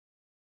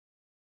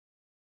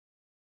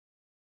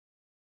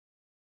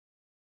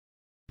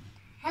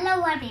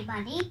Hello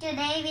everybody,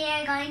 today we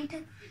are going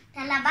to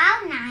tell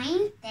about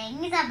 9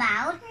 things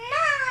about 9.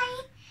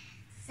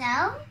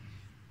 So,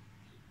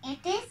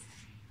 it is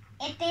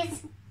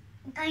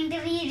going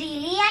to be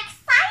really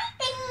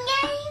exciting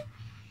game.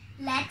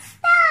 Let's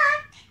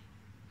start.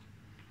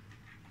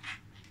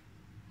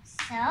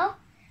 So,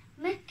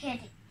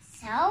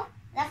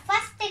 the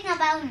first thing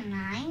about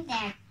 9,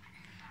 there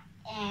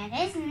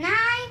is 9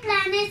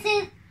 planets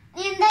in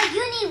the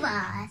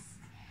universe.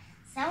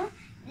 So,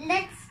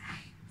 let's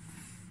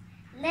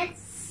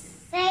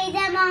say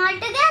them all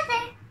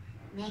together.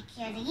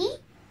 Mercury,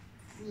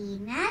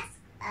 Venus,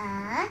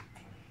 Earth,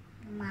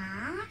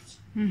 Mars,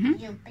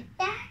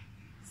 Jupiter,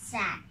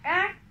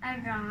 Saturn,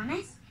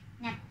 Uranus,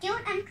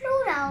 Neptune and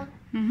Pluto.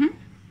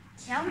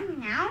 So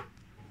now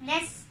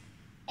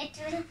it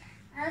will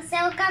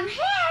also come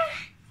here.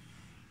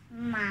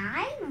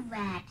 My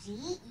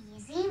very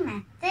easy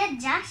method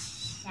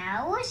just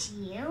shows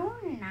you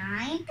 9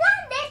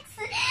 planets.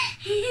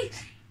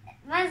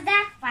 Was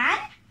that fun?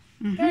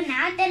 So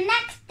now the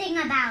next thing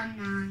about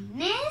 9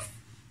 is...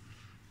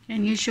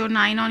 Can you show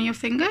 9 on your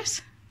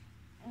fingers?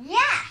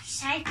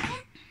 Yes, I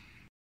can.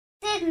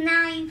 This is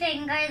 9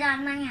 fingers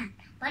on my hand.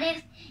 But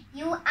if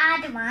you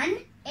add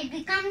 1, it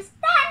becomes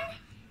 10.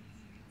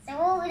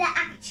 So the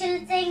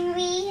actual thing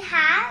we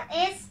have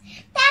is 10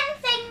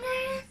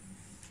 fingers.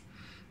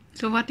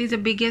 So what is the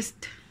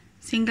biggest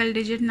single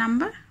digit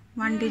number?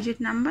 One digit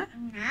number?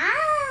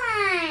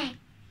 9.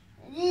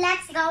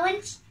 Let's go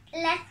and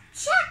let's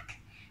check.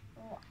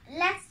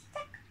 Let's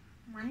check.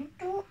 1,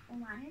 2,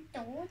 1,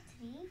 2,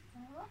 3,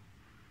 4.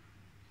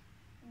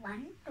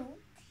 1, 2,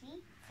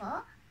 3,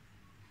 4,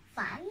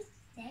 5,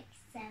 6,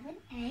 7,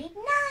 8,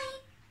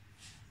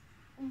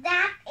 9.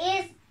 That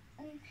is,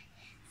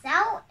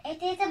 so it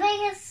is the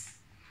biggest.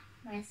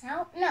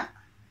 So look,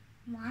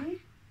 1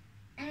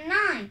 and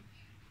 9.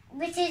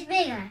 Which is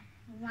bigger?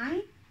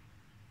 1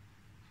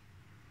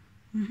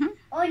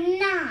 or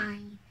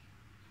 9?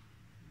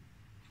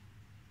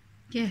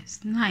 Yes,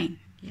 9.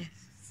 Yes.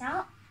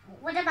 So,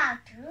 what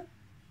about 2?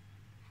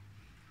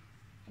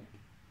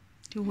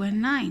 2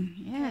 and 9.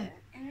 Yeah.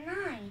 2 and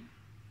 9.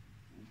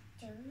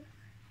 2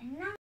 and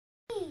 9.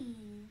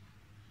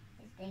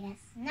 Is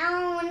biggest.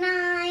 No,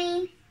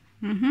 9.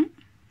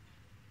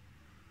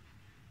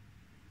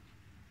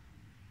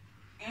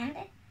 And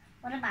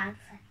what about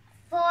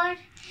 4,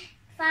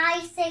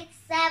 5, 6,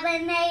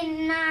 7,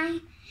 8,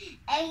 9.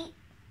 8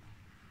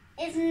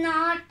 is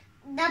not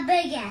the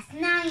biggest.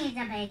 9 is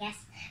the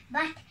biggest.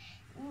 But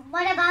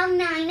what about 9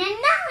 and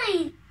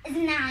 9? Is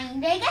 9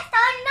 biggest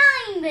or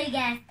 9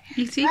 biggest?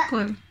 It's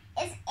equal.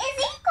 It's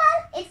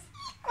equal. It's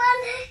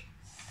equal.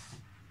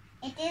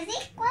 It is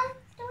equal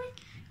to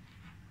it.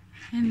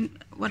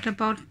 And what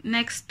about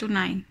next to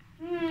 9?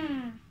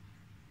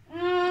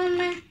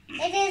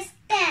 It is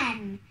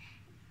 10.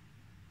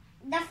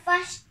 The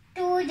first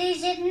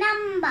 2-digit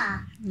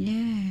number.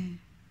 Yeah.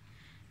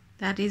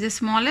 That is the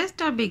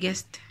smallest or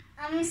biggest?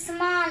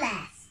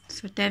 Smallest.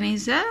 So 10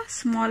 is the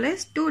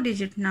smallest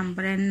 2-digit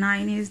number and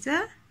 9 is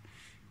the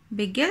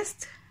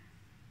biggest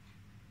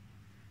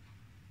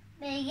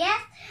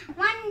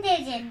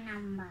 1-digit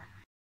number.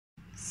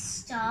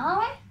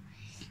 So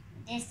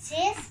this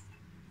is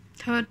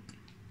third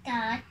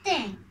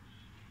thing.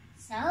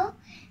 So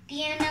do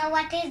you know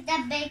what is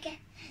the biggest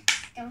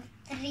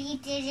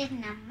 3-digit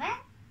number?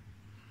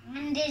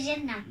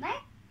 1-digit number?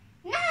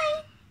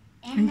 9.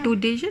 and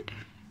 2-digit?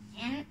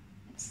 And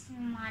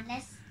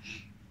smallest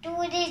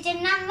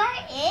 2-digit number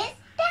is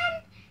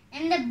 10.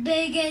 And the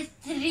biggest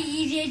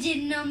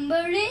 3-digit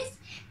number is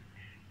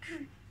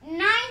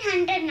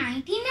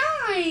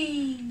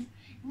 999.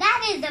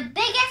 That is the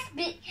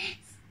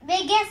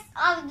biggest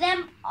of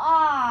them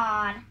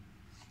all.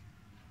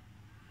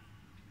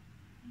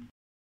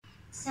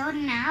 So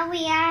now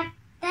we are at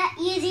the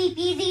easy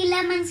peasy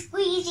lemon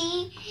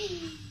squeezy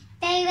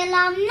table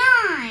of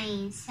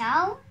 9.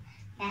 So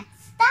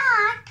let's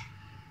start.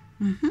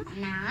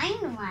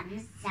 9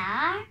 ones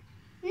are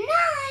 9.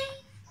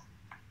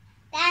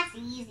 That's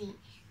easy.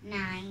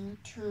 9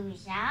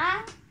 twos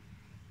are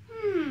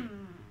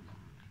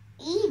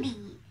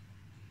easy.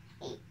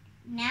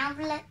 Now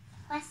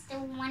let's do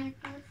 1,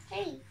 2,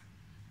 3.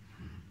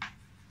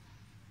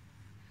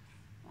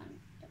 1,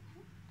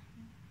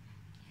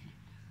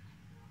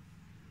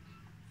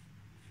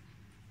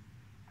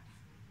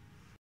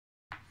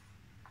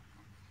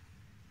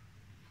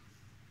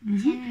 2.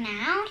 So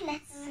now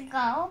let's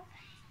go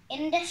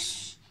in the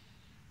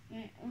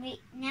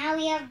now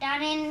we have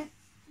done in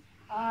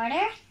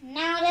order.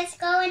 Now let's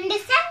go in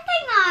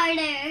descending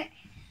order.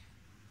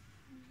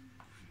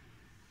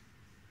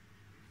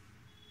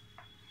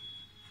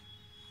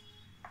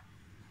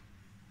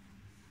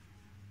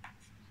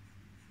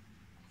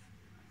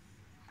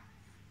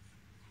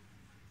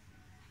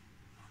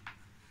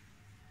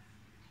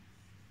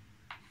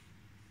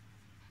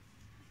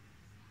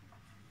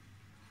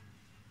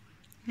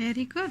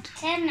 Very good.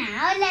 So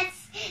now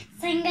let's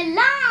sing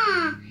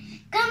along.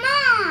 Come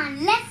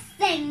on, let's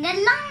sing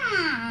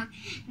along.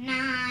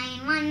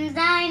 9 ones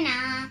are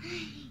 9,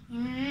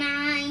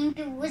 9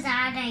 twos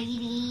are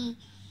 80.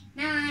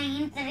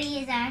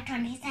 3s are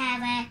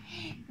 27,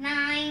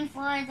 9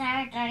 4s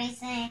are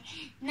 36,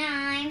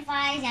 9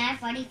 5s are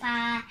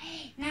 45,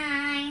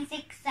 9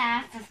 6s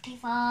are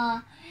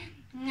 54,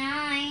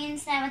 9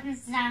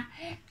 7s are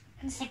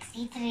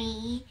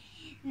 63,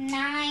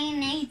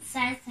 9 8s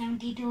are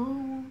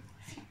 72,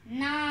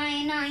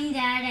 9 9s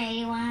are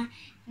 81,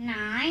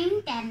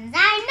 9 10s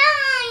are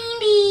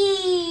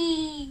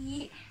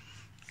 90.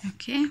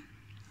 Okay.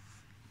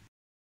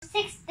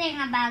 Sixth thing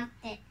about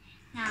the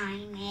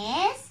 9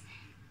 is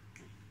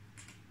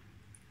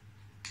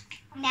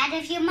that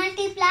if you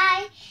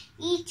multiply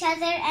each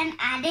other and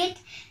add it,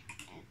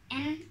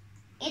 and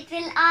it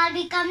will all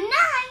become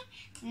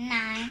 9.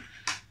 9.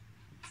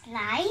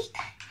 Like,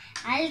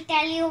 I'll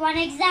tell you one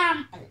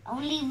example,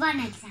 only one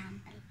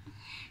example.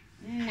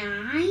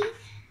 9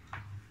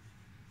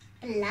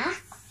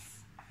 plus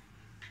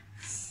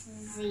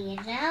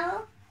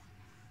 0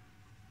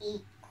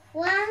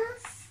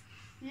 equals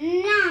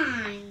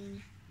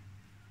 9.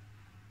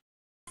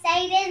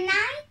 8 is 9,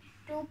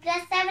 2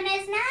 plus 7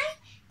 is 9,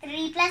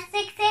 3 plus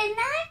 6 is 9,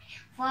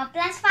 4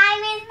 plus 5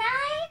 is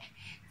 9,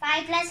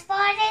 5 plus 4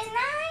 is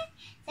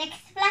 9, 6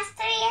 plus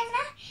 3 is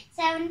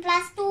 9, 7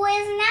 plus 2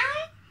 is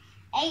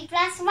 9, 8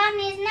 plus 1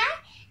 is 9, 9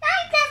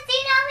 plus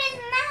 0 is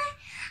 9.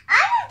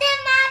 All of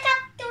them add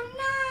up to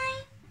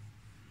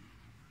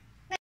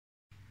 9.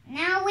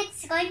 Now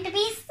it's going to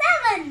be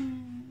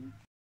 7.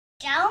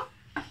 So,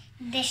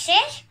 this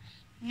is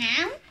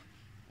now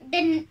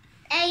the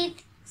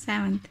 8th.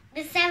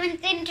 The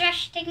seventh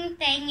interesting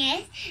thing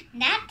is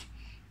that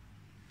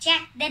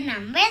check the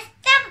numbers.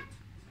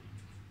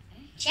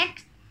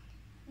 Check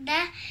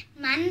the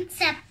month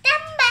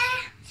September.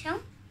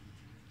 So,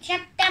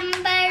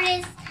 September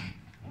is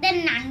the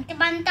 9th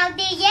month of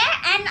the year,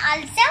 and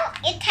also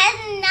it has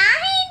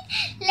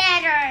 9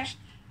 letters.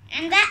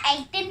 And the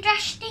 8th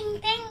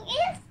interesting thing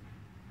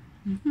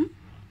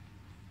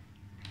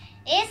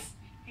is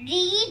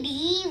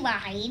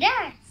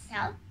redivider. So,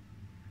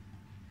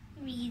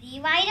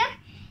 redivider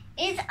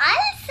is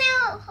also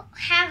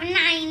have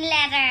 9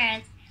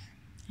 letters.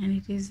 And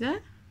it is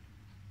the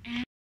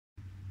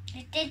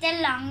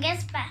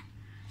longest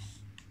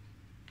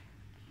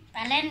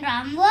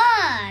palindrome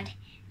word.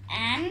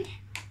 And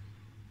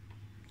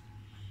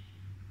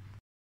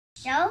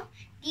so,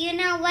 do you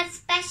know what's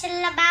special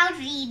about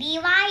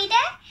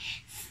redivider?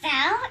 So,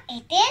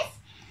 it is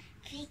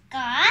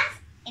because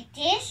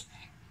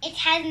it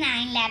has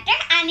 9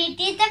 letters and it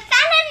is the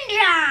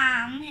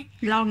palindrome.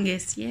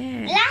 longest,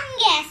 yeah.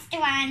 Longest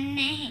one.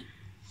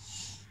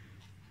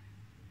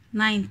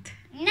 9th.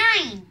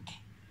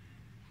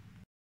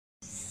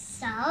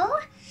 So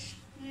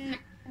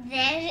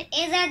there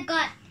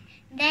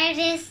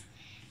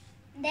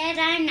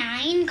are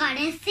 9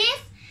 goddesses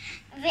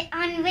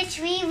on which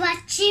we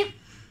worship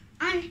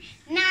on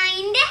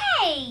 9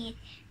 days,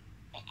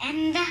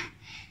 and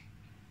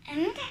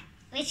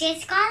which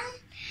is called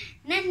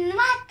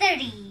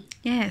Navratri.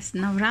 Yes,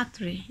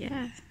 Navratri,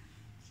 yes.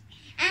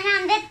 And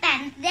on the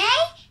 10th day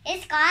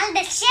is called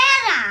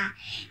Dashera,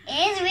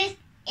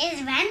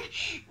 is when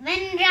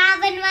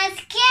Ravan was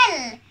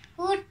killed,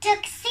 who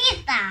took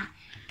Sita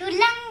to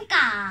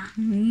Lanka.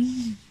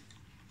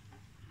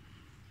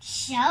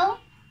 So,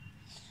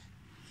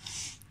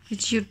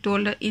 which you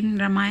told in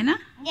Ramayana?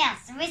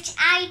 Yes, which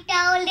I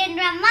told in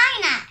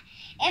Ramayana.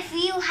 If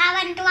you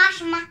haven't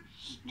watched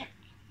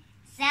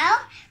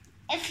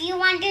if you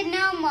want to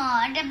know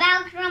more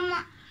about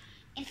Ramayana,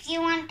 if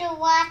you want to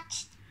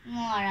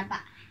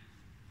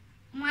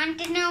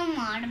know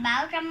more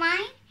about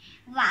Ramayana,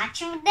 watch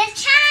the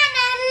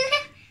channel.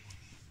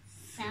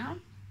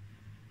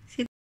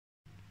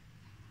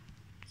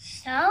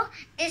 So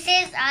this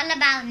is all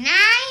about 9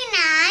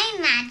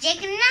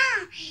 magic 9.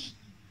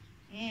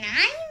 9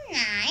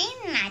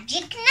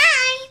 magic 9.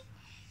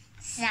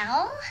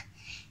 So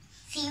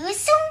see you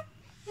soon.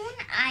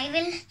 I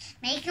will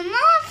make a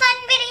more fun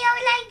video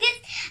like this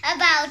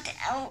about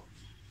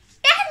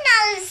 10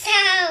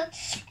 also,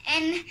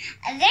 and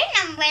other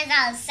numbers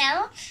also.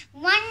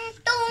 1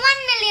 to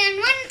 1 million,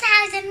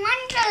 1,000,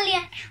 1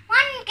 trillion, 1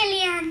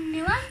 billion,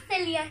 1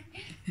 billion.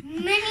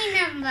 Many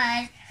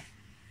numbers.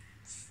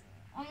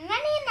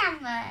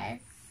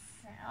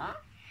 So,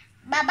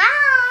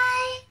 bye-bye.